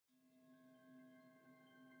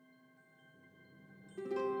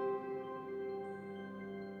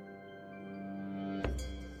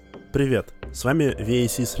Привет, с вами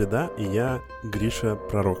VAC Среда и я, Гриша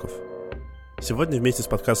Пророков. Сегодня вместе с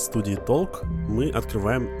подкаст-студией Толк мы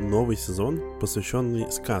открываем новый сезон, посвященный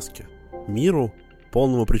сказке, миру,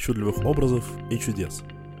 полному причудливых образов и чудес.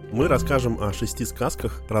 Мы расскажем о 6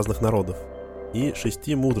 сказках разных народов и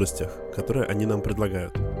 6 мудростях, которые они нам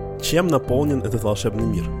предлагают. Чем наполнен этот волшебный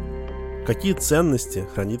мир? Какие ценности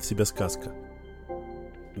хранит в себе сказка?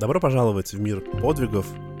 Добро пожаловать в мир подвигов,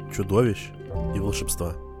 чудовищ и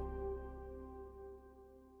волшебства.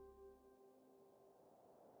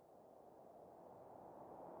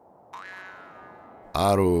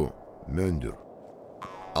 Ару Мёндюр.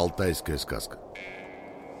 Алтайская сказка.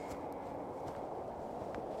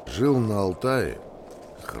 Жил на Алтае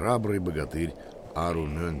храбрый богатырь Ару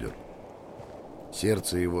Мёндюр.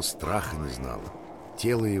 Сердце его страха не знало,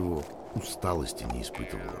 тело его усталости не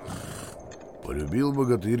испытывало. Полюбил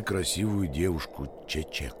богатырь красивую девушку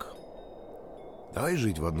Чечек. «Давай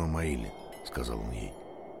жить в одном аиле», — сказал он ей.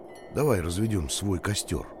 «Давай разведем свой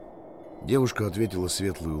костер». Девушка ответила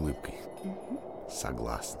светлой улыбкой: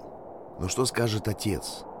 «Согласна. Но что скажет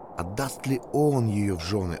отец? Отдаст ли он ее в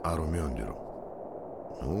жены Ару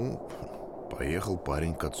Мёндюру?» Ну, поехал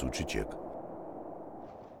парень к отцу Чечек.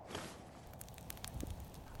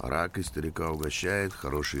 Арак старика угощает,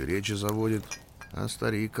 хорошие речи заводит, а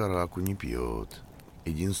старик араку не пьет.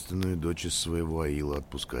 Единственную дочь из своего аила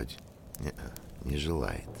отпускать не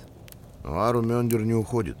желает. Но Ару Мёндюр не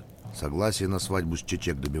уходит. Согласие на свадьбу с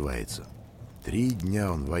Чечек добивается. 3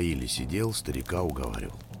 дня он в аиле сидел, старика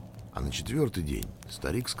уговаривал. А на 4-й день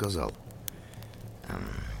старик сказал: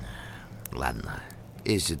 «Ладно,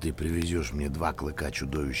 если ты привезешь мне 2 клыка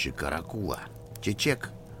чудовища каракула,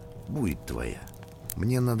 Чечек будет твоя.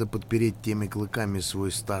 Мне надо подпереть теми клыками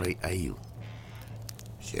свой старый аил».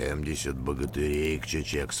 70 богатырей к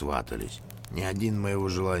Чечек сватались. Ни один моего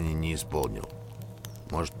желания не исполнил.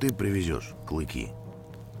 Может, ты привезешь клыки?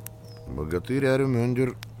 Богатырь Ару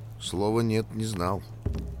Мёндюр слова «нет» не знал.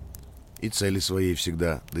 И цели своей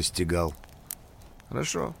всегда достигал.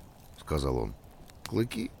 «Хорошо», — сказал он, —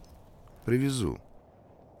 «клыки привезу».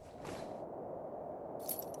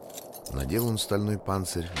 Надел он стальной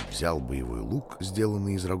панцирь, взял боевой лук,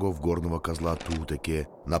 сделанный из рогов горного козла Туутеке,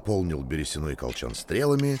 наполнил берестяной колчан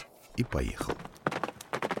стрелами и поехал.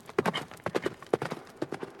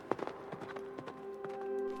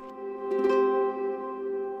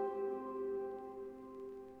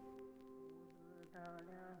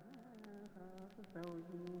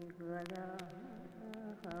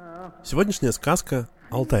 Сегодняшняя сказка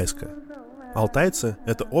алтайская. Алтайцы –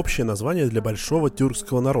 это общее название для большого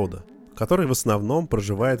тюркского народа, который в основном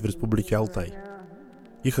проживает в республике Алтай.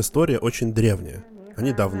 Их история очень древняя.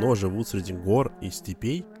 Они давно живут среди гор и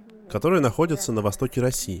степей, которые находятся на востоке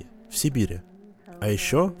России, в Сибири, а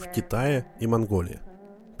еще в Китае и Монголии.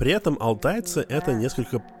 При этом алтайцы – это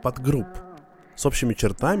несколько подгрупп с общими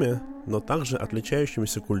чертами, но также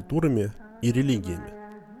отличающимися культурами и религиями.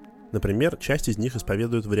 Например, часть из них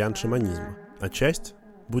исповедует вариант шаманизма, а часть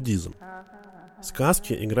 – буддизм.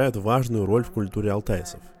 Сказки играют важную роль в культуре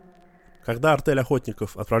алтайцев. Когда артель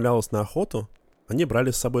охотников отправлялась на охоту, они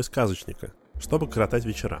брали с собой сказочника, чтобы коротать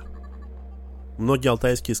вечера. Многие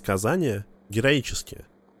алтайские сказания героические,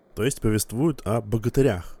 то есть повествуют о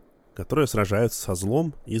богатырях, которые сражаются со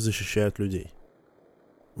злом и защищают людей.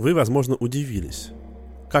 Вы, возможно, удивились,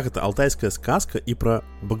 как это алтайская сказка и про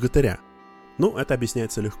богатыря? Ну, это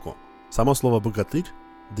объясняется легко. Само слово «богатырь»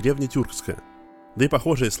 древнетюркское, да и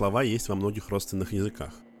похожие слова есть во многих родственных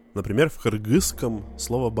языках. Например, в кыргызском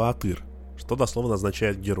слово «баатыр», что дословно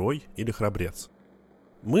означает «герой» или «храбрец».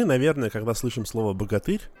 Мы, наверное, когда слышим слово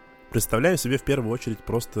 «богатырь», представляем себе в первую очередь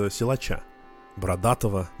просто силача,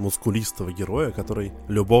 бородатого, мускулистого героя, который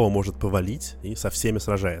любого может повалить и со всеми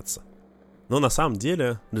сражается. Но на самом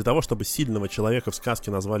деле, для того, чтобы сильного человека в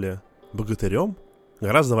сказке назвали богатырем,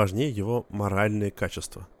 гораздо важнее его моральные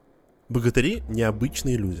качества. Богатыри –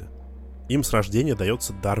 необычные люди. Им с рождения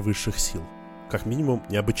дается дар высших сил. Как минимум,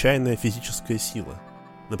 необычайная физическая сила.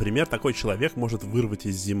 Например, такой человек может вырвать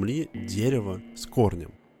из земли дерево с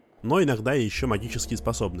корнем. Но иногда и еще магические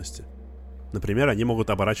способности. Например, они могут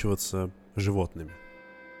оборачиваться животными.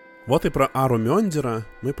 Вот и про Ару Мёндюра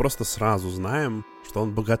мы просто сразу знаем, что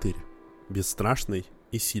он богатырь, бесстрашный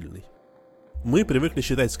и сильный. Мы привыкли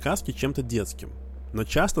считать сказки чем-то детским, но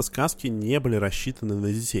часто сказки не были рассчитаны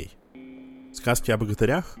на детей. Сказки о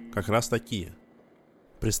богатырях как раз такие.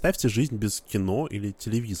 Представьте жизнь без кино или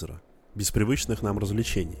телевизора, без привычных нам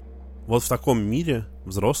развлечений. Вот в таком мире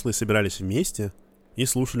взрослые собирались вместе и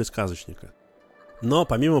слушали сказочника. Но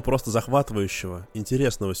помимо просто захватывающего,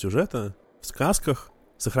 интересного сюжета, в сказках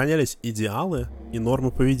сохранялись идеалы и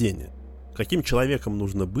нормы поведения. каким человеком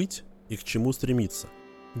нужно быть и к чему стремиться.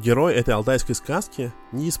 Герой этой алтайской сказки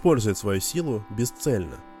не использует свою силу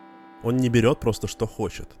бесцельно. Он не берет просто что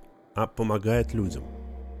хочет, а помогает людям.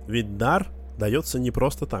 Ведь дар дается не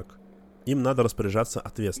просто так. Им надо распоряжаться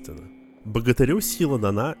ответственно. Богатырю сила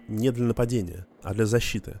дана не для нападения, а для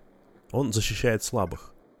защиты. Он защищает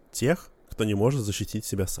слабых, тех, кто не может защитить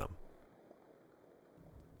себя сам.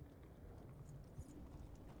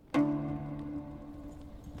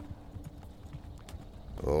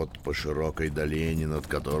 Вот по широкой долине, над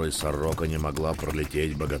которой сорока не могла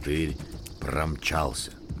пролететь, богатырь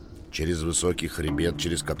промчался. Через высокий хребет,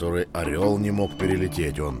 через который орел не мог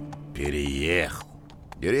перелететь, он переехал.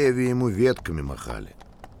 Деревья ему ветками махали.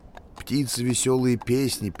 Птицы веселые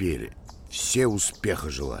песни пели. Все успеха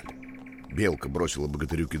желали. Белка бросила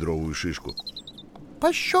богатырю кедровую шишку.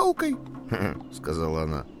 «Пощелкай», — сказала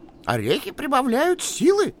она. «орехи прибавляют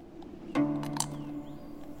силы».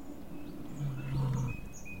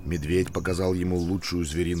 Медведь показал ему лучшую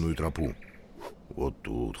звериную тропу. Вот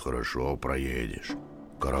тут хорошо проедешь.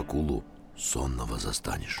 Каракулу сонного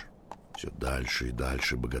застанешь. Все дальше и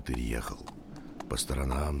дальше богатырь ехал. По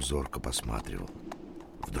сторонам зорко посматривал.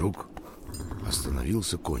 Вдруг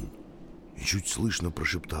остановился конь и чуть слышно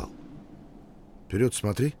прошептал: «Вперед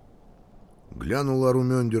смотри!» Глянул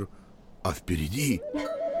Арумендер, а впереди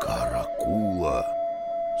Каракула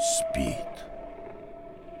спит.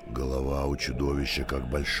 Голова у чудовища, как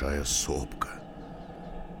большая сопка.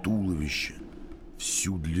 Туловище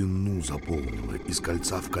всю длину заполнило, из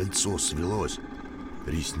кольца в кольцо свелось.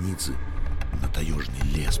 Ресницы на таежный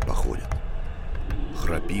лес походят.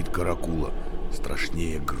 Храпит Каракула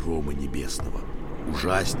страшнее грома небесного,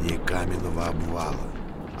 ужаснее каменного обвала.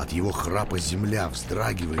 От его храпа земля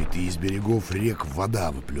вздрагивает, и из берегов рек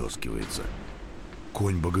вода выплескивается.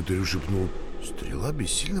 Конь богатырю шепнул: «Стрела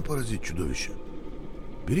бессильно поразит чудовище.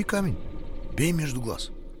 Бери камень, бей между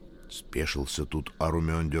глаз». Спешился тут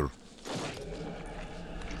Арумендер.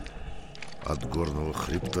 От горного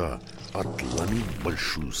хребта отломил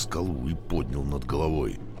большую скалу и поднял над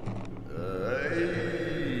головой.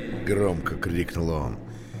 Громко крикнул он.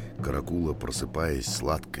 Каракула, просыпаясь,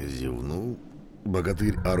 сладко зевнул.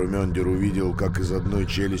 Богатырь Арумендер увидел, как из одной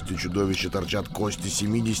челюсти чудовища торчат кости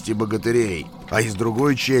 70 богатырей, а из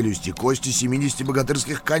другой челюсти кости 70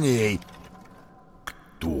 богатырских коней.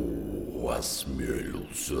 «Кто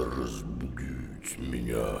осмелился разбудить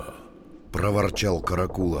меня?» — проворчал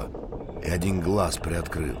Каракула, и один глаз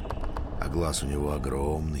приоткрыл. А глаз у него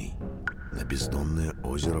огромный, на бездонное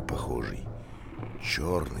озеро похожий,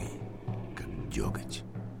 черный, как деготь.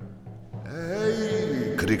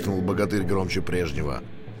 «Эй!» — крикнул богатырь громче прежнего.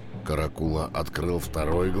 Каракула открыл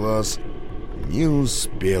второй глаз. Не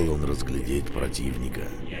успел он разглядеть противника.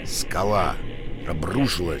 Скала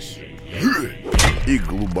обрушилась и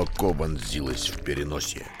глубоко вонзилась в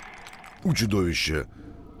переносье. У чудовища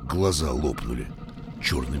глаза лопнули,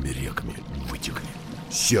 черными реками вытекли.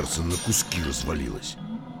 Сердце на куски развалилось.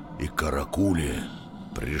 И Каракуле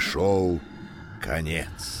пришел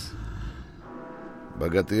конец.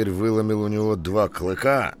 Богатырь выломил у него 2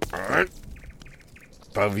 клыка,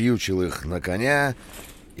 повьючил их на коня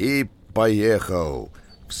и поехал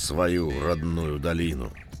в свою родную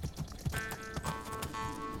долину.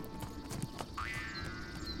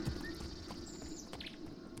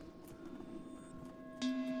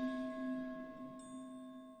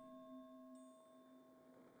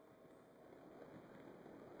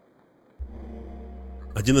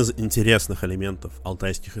 Один из интересных элементов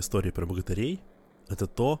алтайских историй про богатырей — это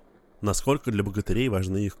то, насколько для богатырей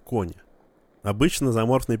важны их кони. Обычно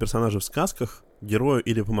зооморфные персонажи в сказках герою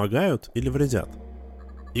или помогают, или вредят.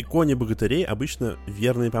 И кони богатырей обычно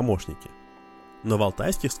верные помощники. Но в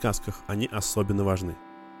алтайских сказках они особенно важны.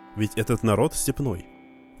 Ведь этот народ степной.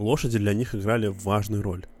 Лошади для них играли важную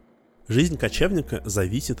роль. Жизнь кочевника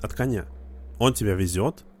зависит от коня. Он тебя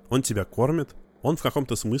везет, он тебя кормит, он в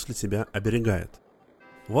каком-то смысле тебя оберегает.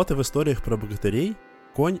 Вот и в историях про богатырей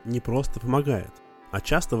конь не просто помогает, а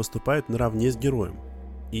часто выступает наравне с героем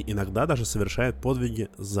и иногда даже совершает подвиги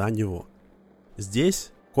за него.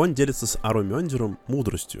 Здесь конь делится с Арумендером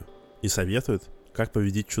мудростью и советует, как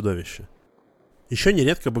победить чудовище. Еще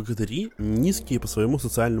нередко богатыри низкие по своему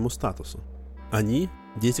социальному статусу. Они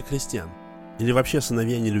 – дети крестьян, или вообще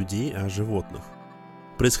сыновья не людей, а животных.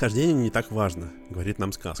 Происхождение не так важно, говорит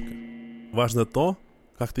нам сказка. Важно то,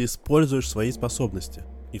 как ты используешь свои способности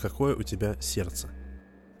и какое у тебя сердце.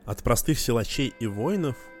 От простых силачей и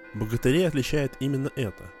воинов богатырей отличает именно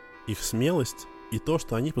это – их смелость и то,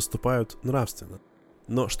 что они поступают нравственно.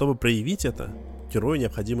 Но чтобы проявить это, герою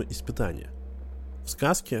необходимо испытание. В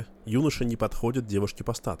сказке юноша не подходит девушке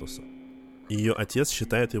по статусу. и ее отец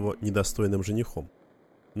считает его недостойным женихом.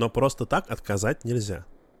 Но просто так отказать нельзя,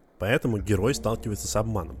 поэтому герой сталкивается с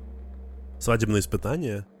обманом. Свадебное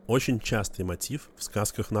испытание – очень частый мотив в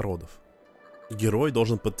сказках народов. Герой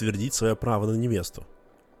должен подтвердить свое право на невесту,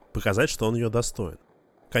 показать, что он ее достоин.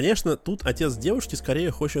 Конечно, тут отец девушки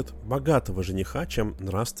скорее хочет богатого жениха, чем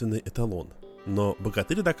нравственный эталон. Но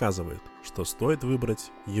богатырь доказывает, что стоит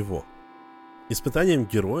выбрать его. Испытанием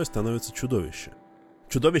героя становится чудовище.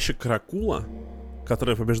 Чудовище Каракула,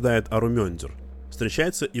 которое побеждает Арумендер,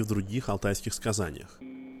 встречается и в других алтайских сказаниях.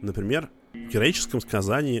 Например, в героическом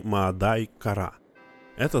сказании Маадай-Кара.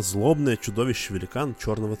 Это злобное чудовище-великан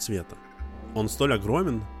черного цвета. Он столь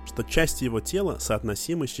огромен, что части его тела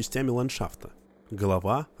соотносимы с частями ландшафта.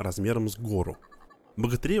 Голова размером с гору.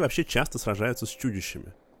 Богатыри вообще часто сражаются с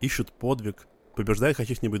чудищами, ищут подвиг, побеждают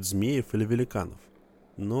каких-нибудь змеев или великанов.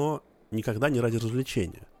 Но никогда не ради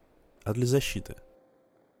развлечения, а для защиты.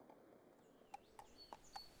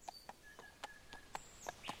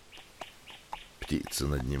 Птицы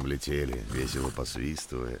над ним летели, весело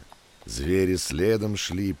посвистывая. Звери следом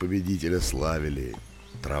шли, победителя славили.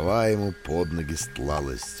 Трава ему под ноги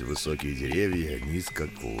стлалась, высокие деревья низко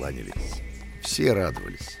кланялись. Все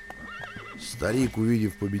радовались. Старик,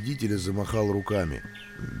 увидев победителя, замахал руками.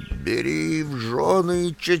 «Бери в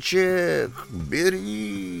жены, Чечек,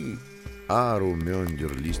 бери!»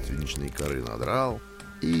 Арумендер лиственничной коры надрал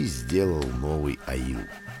и сделал новый аил.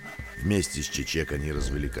 Вместе с Чечек они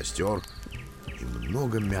развели костер и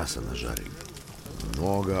много мяса нажарили.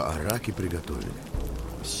 Много араки приготовили.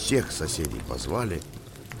 Всех соседей позвали,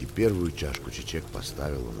 и первую чашку Чечек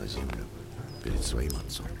поставила на землю перед своим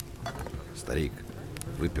отцом. Старик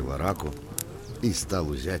выпил араку и стал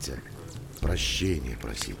у зятя прощения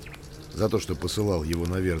просить за то, что посылал его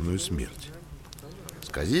на верную смерть.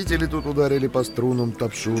 Сказители тут ударили по струнам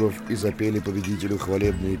тапшуров и запели победителю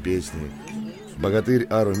хвалебные песни. Богатырь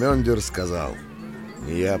Арумендер сказал: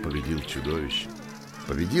 «Не я победил чудовище,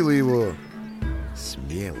 победила его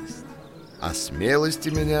смелость, а смелости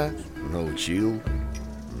меня научил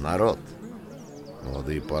народ».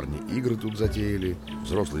 Молодые парни игры тут затеяли,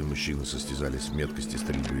 взрослые мужчины состязались в меткости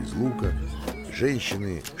стрельбы из лука,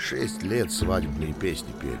 женщины 6 лет свадебные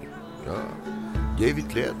песни пели. Да,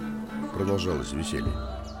 9 лет продолжалось веселье.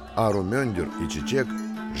 Арумендер и Чечек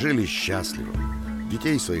жили счастливо.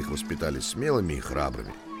 Детей своих воспитали смелыми и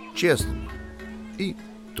храбрыми, честными и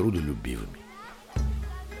трудолюбивыми.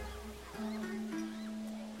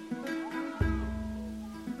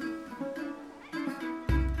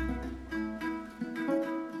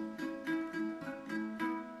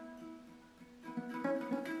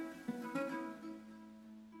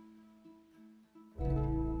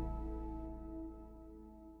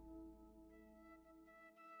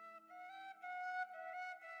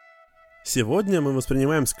 Сегодня мы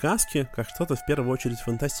воспринимаем сказки как что-то в первую очередь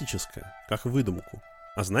фантастическое, как выдумку.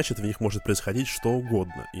 А значит, в них может происходить что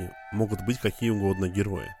угодно, и могут быть какие угодно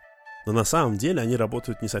герои. Но на самом деле они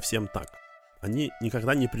работают не совсем так. Они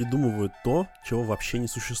никогда не придумывают то, чего вообще не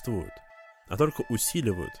существует, а только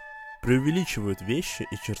усиливают, преувеличивают вещи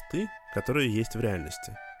и черты, которые есть в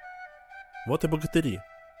реальности. Вот и богатыри.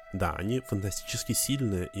 Да, они фантастически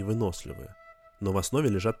сильные и выносливые, но в основе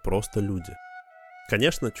лежат просто люди.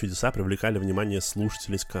 Конечно, чудеса привлекали внимание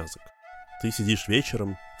слушателей сказок. Ты сидишь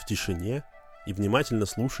вечером в тишине и внимательно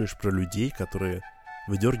слушаешь про людей, которые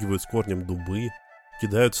выдергивают с корнем дубы,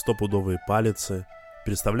 кидают стопудовые палицы,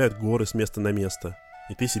 переставляют горы с места на место,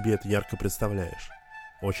 и ты себе это ярко представляешь.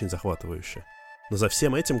 Очень захватывающе. Но за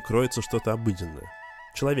всем этим кроется что-то обыденное,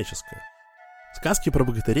 человеческое. Сказки про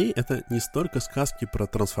богатырей — это не столько сказки про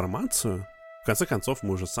трансформацию. В конце концов,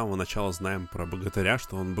 мы уже с самого начала знаем про богатыря,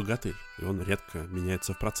 что он богатырь, и он редко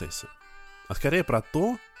меняется в процессе. А скорее про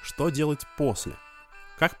то, что делать после,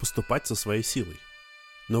 как поступать со своей силой.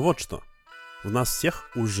 Но вот что, у нас всех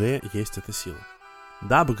уже есть эта сила.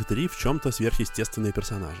 Да, богатыри в чем-то сверхъестественные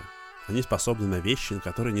персонажи. Они способны на вещи, на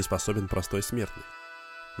которые не способен простой смертный.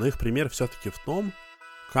 Но их пример все-таки в том,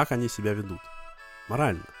 как они себя ведут.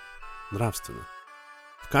 Морально, нравственно.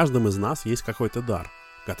 В каждом из нас есть какой-то дар,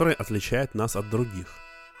 который отличает нас от других.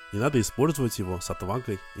 И надо использовать его с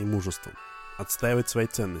отвагой и мужеством, отстаивать свои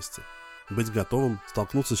ценности, быть готовым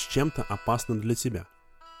столкнуться с чем-то опасным для тебя,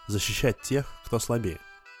 защищать тех, кто слабее.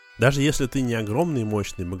 Даже если ты не огромный и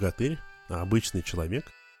мощный богатырь, а обычный человек,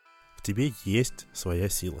 в тебе есть своя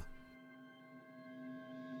сила.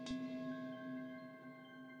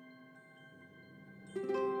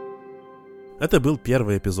 Это был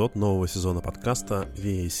первый эпизод нового сезона подкаста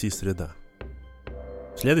VAC Среда.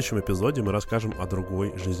 В следующем эпизоде мы расскажем о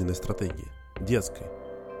другой жизненной стратегии – детской.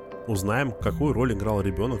 узнаем, какую роль играл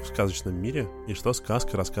ребенок в сказочном мире и что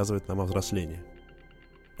сказка рассказывает нам о взрослении.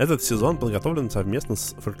 Этот сезон подготовлен совместно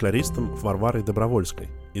с фольклористом Варварой Добровольской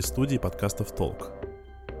из студии подкастов «Толк».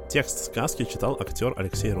 Текст сказки читал актер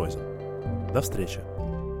Алексей Розин. До встречи!